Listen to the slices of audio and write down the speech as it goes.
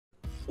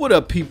What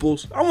up,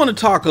 peoples? I want to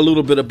talk a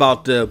little bit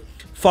about the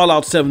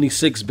Fallout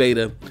 76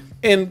 beta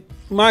and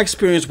my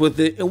experience with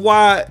it and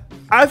why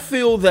I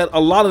feel that a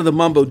lot of the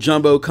mumbo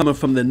jumbo coming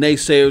from the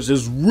naysayers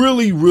is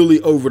really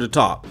over the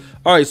top.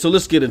 All right, so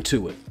let's get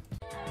into it.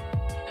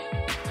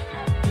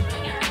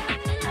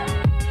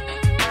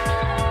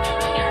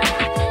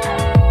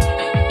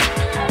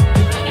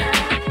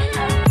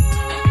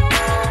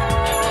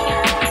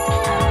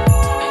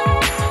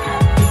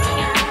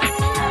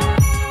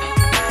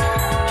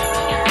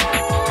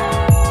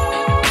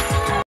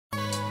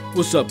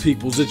 What's up,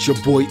 peoples? It's your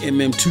boy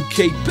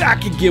MM2K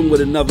back again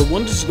with another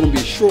one. This is going to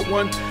be a short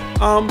one,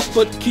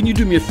 but can you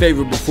do me a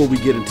favor before we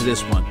get into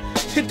this one?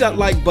 Hit that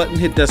like button,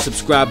 hit that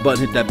subscribe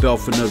button, hit that bell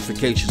for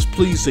notifications,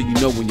 please, so you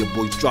know when your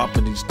boy's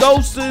dropping these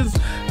doses.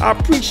 I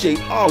appreciate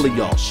all of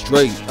y'all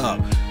straight up.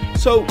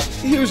 So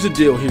here's the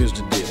deal,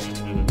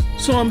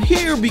 So I'm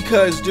here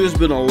because there's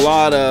been a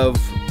lot of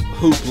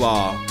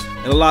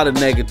hoopla and a lot of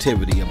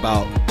negativity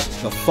about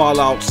the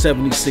Fallout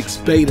 76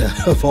 beta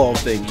of all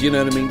things. You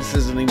know what I mean? This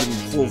isn't even a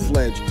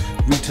full-fledged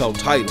retail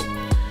title.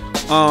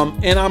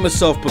 And I'm a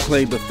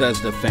self-proclaimed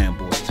Bethesda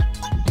fanboy,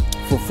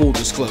 for full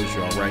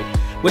disclosure, all right?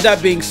 With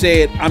that being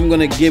said, I'm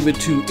going to give it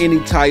to any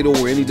title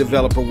or any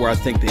developer where I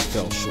think they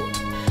fell short.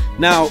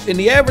 Now, in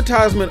the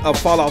advertisement of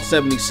Fallout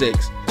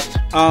 76,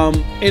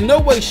 in no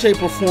way,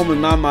 shape, or form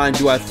in my mind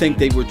do I think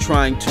they were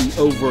trying to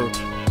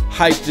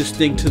overhype this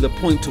thing to the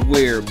point to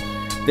where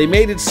they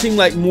made it seem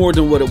like more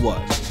than what it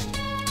was.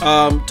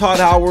 Todd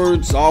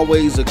Howard's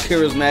always a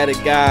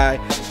charismatic guy.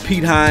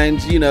 Pete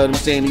Hines, you know what I'm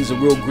saying, he's a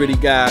real gritty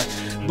guy.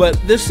 But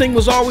this thing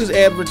was always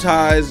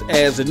advertised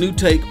as a new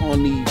take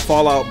on the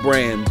Fallout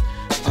brand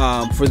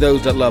for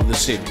those that love the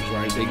series,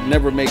 right? They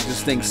never made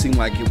this thing seem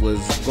like it was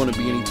going to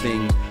be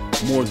anything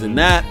more than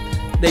that.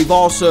 They've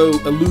also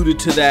alluded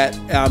to that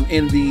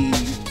in the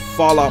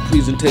Fallout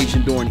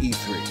presentation during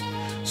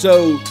E3.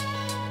 So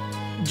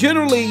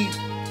generally,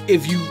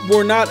 if you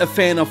were not a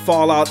fan of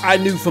Fallout, I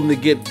knew from the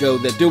get-go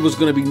that there was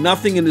going to be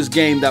nothing in this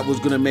game that was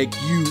going to make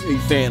you a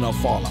fan of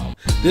Fallout.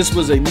 This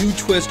was a new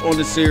twist on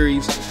the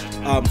series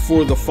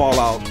for the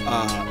Fallout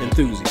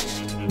enthusiasts.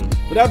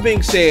 With that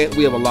being said,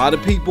 we have a lot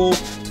of people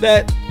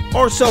that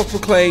are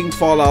self-proclaimed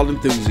Fallout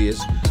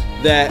enthusiasts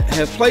that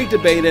have played the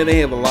beta and they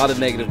have a lot of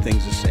negative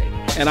things to say.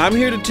 And I'm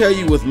here to tell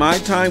you, with my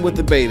time with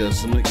the beta,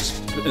 some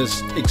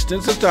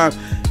extensive time,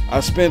 I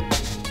spent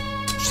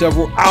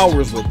several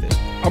hours with it.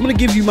 I'm going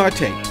to give you my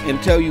take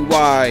and tell you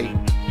why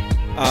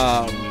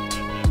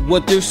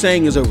what they're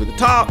saying is over the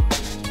top,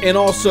 and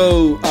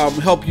also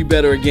help you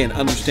better, again,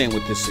 understand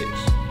what this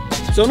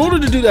is. So in order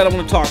to do that, I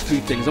want to talk three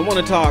things. I want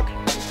to talk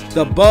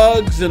the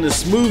bugs and the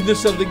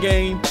smoothness of the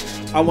game.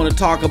 I want to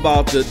talk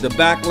about the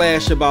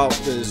backlash about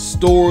the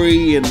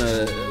story and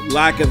the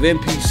lack of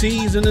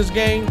NPCs in this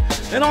game.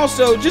 And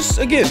also, just,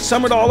 again,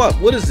 sum it all up.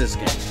 What is this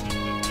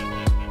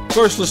game?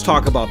 First, let's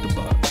talk about the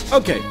bugs.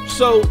 Okay,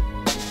 so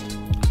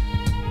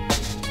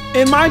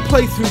in my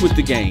playthrough with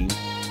the game,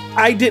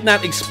 I did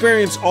not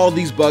experience all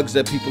these bugs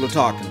that people are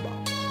talking about.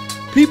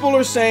 People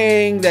are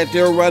saying that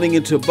they're running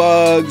into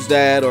bugs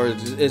that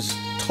is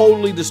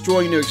totally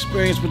destroying their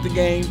experience with the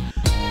game.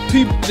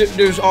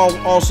 There's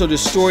also the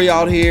story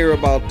out here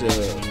about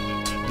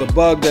the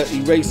bug that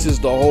erases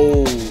the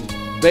whole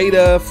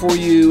beta for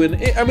you,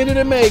 and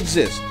it may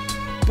exist,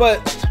 but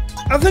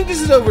I think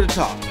this is over the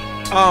top.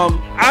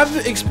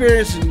 I've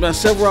experienced my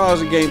several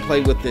hours of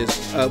gameplay with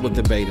this with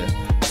the beta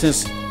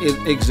since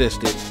it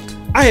existed.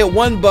 I had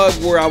one bug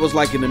where I was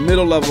like in the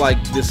middle of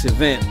like this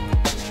event,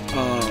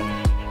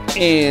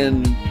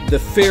 and the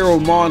feral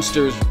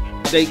monsters,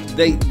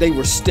 they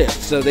were stiff,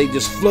 so they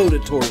just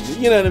floated towards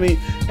me. You know what I mean?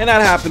 And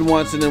that happened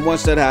once, and then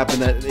once that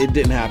happened, it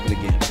didn't happen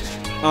again.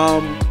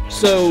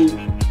 So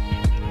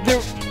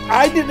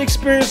I didn't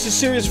experience the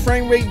serious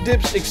frame rate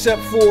dips,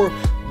 except for,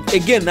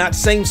 again, that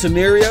same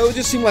scenario. It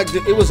just seemed like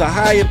it was a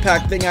high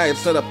impact thing. I had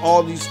set up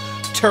all these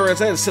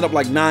turrets. I had set up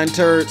like 9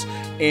 turrets,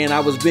 and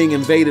I was being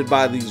invaded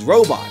by these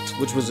robots,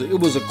 which was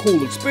a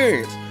cool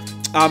experience.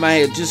 I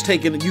had just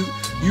taken,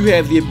 you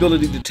have the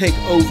ability to take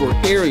over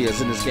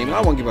areas in this game.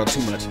 I won't give out too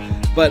much,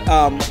 but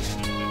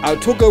I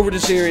took over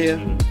this area.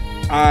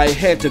 I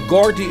had to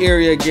guard the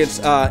area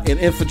against an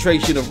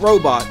infiltration of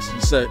robots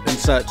and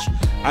such.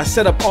 I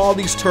set up all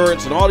these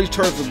turrets, and all these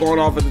turrets were going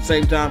off at the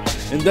same time.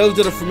 And those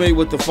that are familiar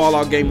with the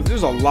Fallout game,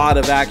 there's a lot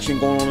of action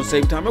going on at the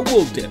same time. It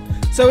will dip.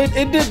 So it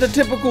did the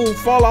typical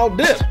Fallout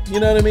dip,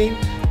 you know what I mean,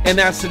 in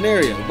that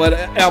scenario. But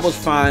I was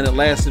fine. It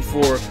lasted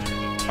for,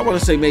 I want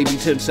to say, maybe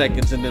 10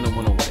 seconds, and then it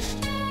went away.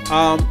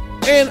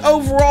 And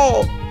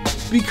overall,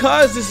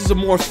 because this is a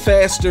more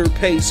faster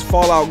paced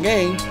Fallout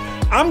game,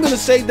 I'm going to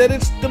say that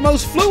it's the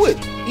most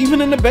fluid,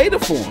 even in the beta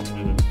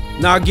form.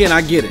 Now again,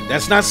 I get it.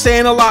 That's not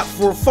saying a lot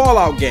for a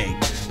Fallout game,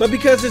 but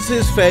because this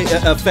is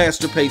a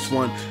faster paced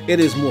one, it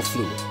is more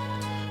fluid.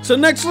 So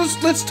next,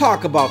 let's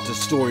talk about the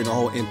story and the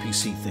whole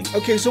NPC thing.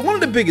 Okay, so one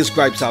of the biggest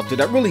gripes out there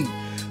that really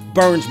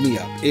burns me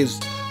up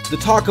is the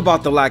talk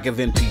about the lack of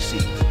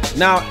NPCs.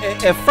 Now,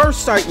 at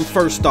first sight and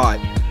first thought,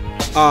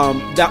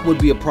 that would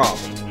be a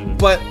problem.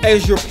 But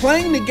as you're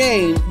playing the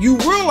game, you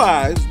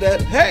realize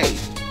that, hey,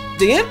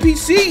 the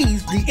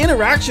NPCs, the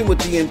interaction with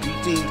the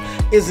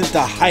NPCs isn't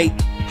the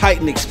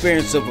heightened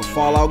experience of a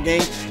Fallout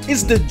game.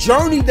 It's the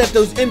journey that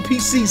those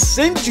NPCs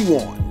send you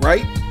on,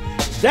 right?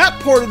 That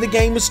part of the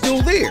game is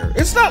still there.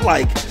 It's not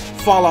like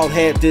Fallout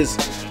had this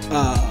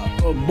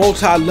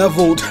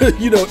multi-leveled,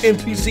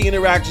 NPC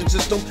interaction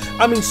system.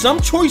 I mean,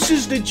 some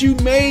choices that you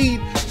made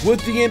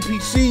with the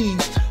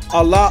NPCs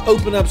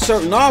open up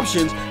certain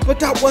options, but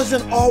that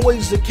wasn't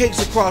always the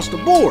case across the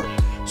board.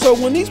 So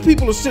when these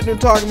people are sitting there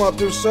talking about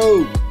they're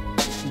so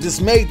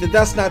dismayed that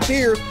that's not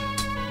there,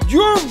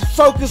 you're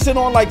focusing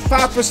on like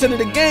 5% of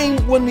the game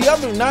when the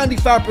other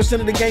 95%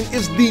 of the game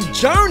is the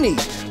journey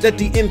that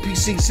the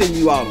NPCs send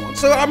you out on.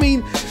 So I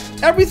mean,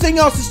 everything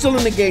else is still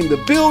in the game.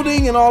 The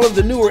building and all of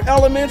the newer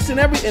elements and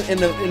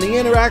the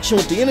interaction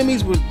with the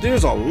enemies.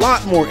 There's a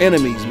lot more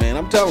enemies, man.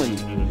 I'm telling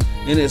you.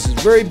 And it's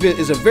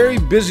a very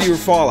busier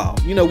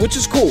Fallout, which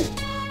is cool.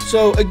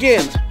 So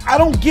again, I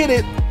don't get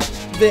it.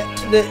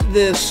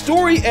 The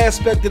story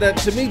aspect of that,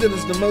 to me, that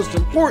is the most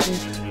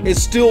important,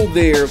 is still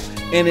there,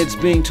 and it's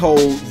being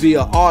told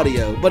via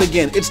audio. But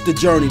again, it's the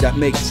journey that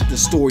makes the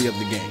story of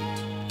the game.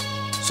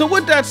 So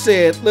with that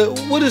said,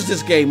 what is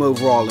this game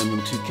overall,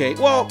 MM2K?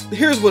 Well,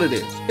 here's what it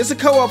is. It's a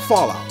co-op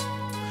Fallout.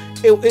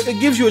 It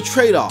gives you a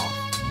trade-off,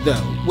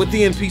 though, with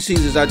the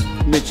NPCs, as I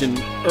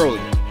mentioned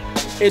earlier.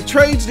 It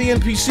trades the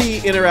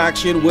NPC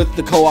interaction with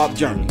the co-op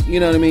journey. You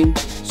know what I mean?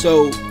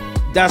 So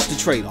that's the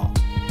trade-off.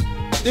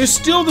 There's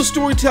still the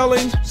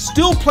storytelling,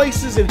 still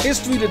places in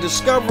history to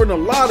discover, and a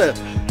lot of,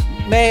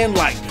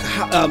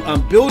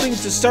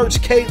 buildings to search,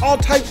 all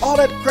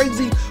that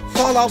crazy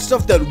Fallout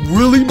stuff that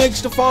really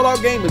makes the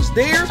Fallout game is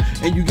there,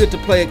 and you get to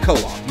play it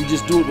co-op. You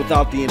just do it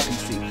without the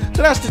NPC.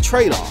 So that's the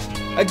trade-off.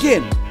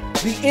 Again,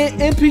 the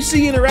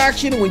NPC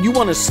interaction, when you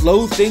want to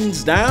slow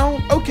things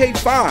down, okay,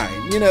 fine.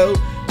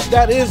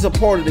 That is a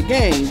part of the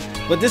game,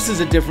 but this is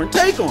a different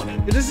take on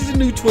it. This is a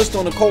new twist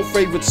on a cult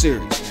favorite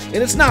series, and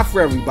it's not for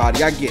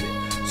everybody, I get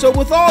it. So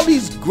with all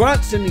these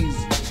grunts and these,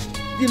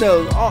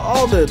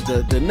 all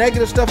the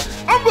negative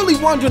stuff, I'm really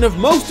wondering if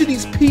most of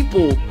these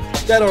people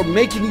that are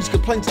making these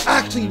complaints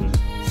actually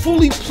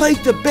fully played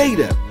the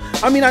beta.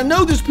 I mean, I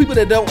know there's people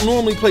that don't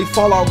normally play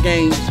Fallout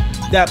games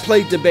that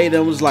played the beta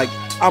and was like,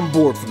 I'm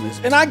bored from this.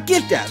 And I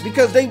get that,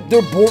 because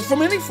they're bored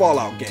from any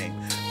Fallout game.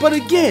 But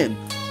again,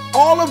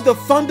 all of the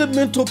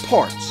fundamental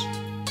parts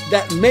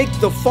that make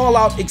the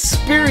Fallout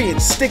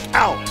experience stick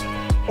out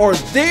are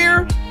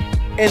there,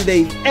 and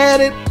they've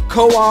added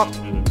co-op,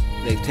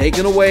 they've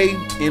taken away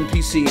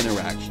NPC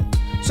interaction.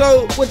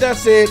 So with that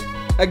said,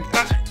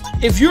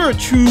 if you're a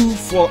true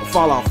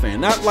Fallout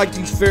fan, not like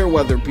these fair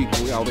weather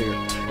people out there,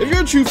 if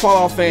you're a true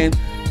Fallout fan,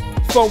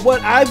 from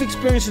what I've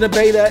experienced in the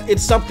beta,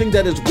 it's something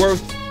that is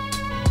worth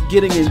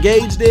getting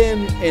engaged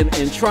in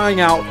and trying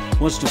out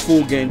once the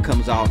full game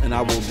comes out, and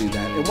I will do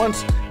that. And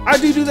once I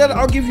do that,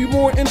 I'll give you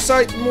more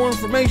insight and more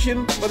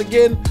information. But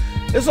again,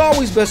 it's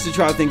always best to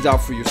try things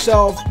out for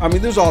yourself. I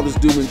mean, there's all this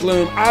doom and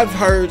gloom. I've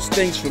heard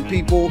things from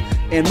people,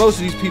 and most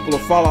of these people are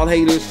Fallout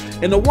haters.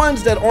 And the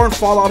ones that aren't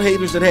Fallout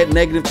haters that had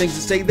negative things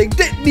to say, they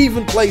didn't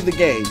even play the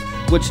game,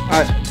 which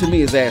to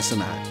me is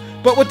asinine.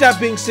 But with that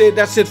being said,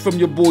 that's it from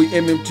your boy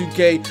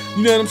MM2K.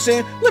 You know what I'm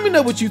saying? Let me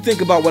know what you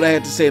think about what I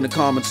had to say in the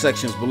comment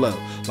sections below.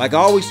 Like I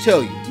always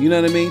tell you, you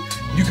know what I mean?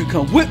 You can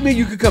come with me,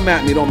 you can come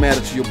at me, it don't matter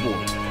to your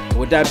boy. And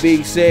with that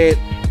being said,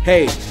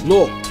 hey,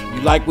 look,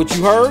 you like what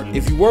you heard?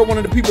 If you were one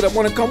of the people that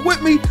want to come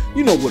with me,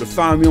 you know where to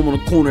find me. I'm on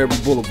the corner of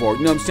every boulevard.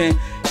 You know what I'm saying?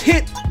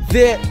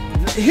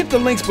 Hit the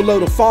links below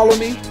to follow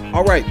me.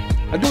 All right,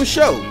 I do a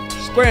show,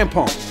 Scram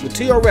Punk, with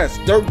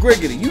TRS, Dirt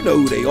Griggity. You know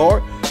who they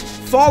are.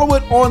 Follow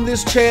it on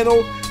this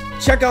channel.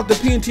 Check out the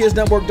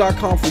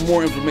PNTSnetwork.com for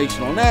more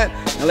information on that.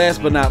 And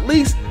last but not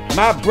least,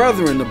 my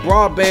brethren, the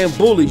Broadband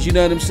Bullies. You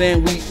know what I'm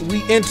saying?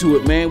 We into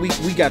it, man. We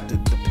got the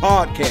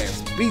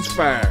podcast,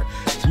 Beachfire,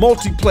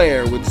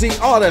 multiplayer with Z,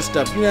 all that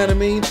stuff. You know what I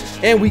mean?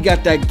 And we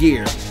got that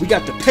gear. We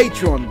got the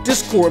Patreon, the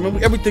Discord. I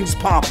mean, everything's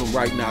popping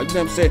right now. You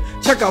know what I'm saying?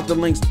 Check out the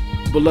links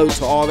below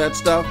to all that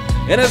stuff.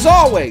 And as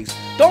always,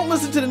 don't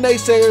listen to the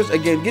naysayers.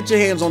 Again, get your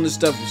hands on this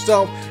stuff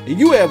yourself, and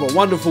you have a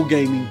wonderful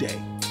gaming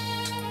day.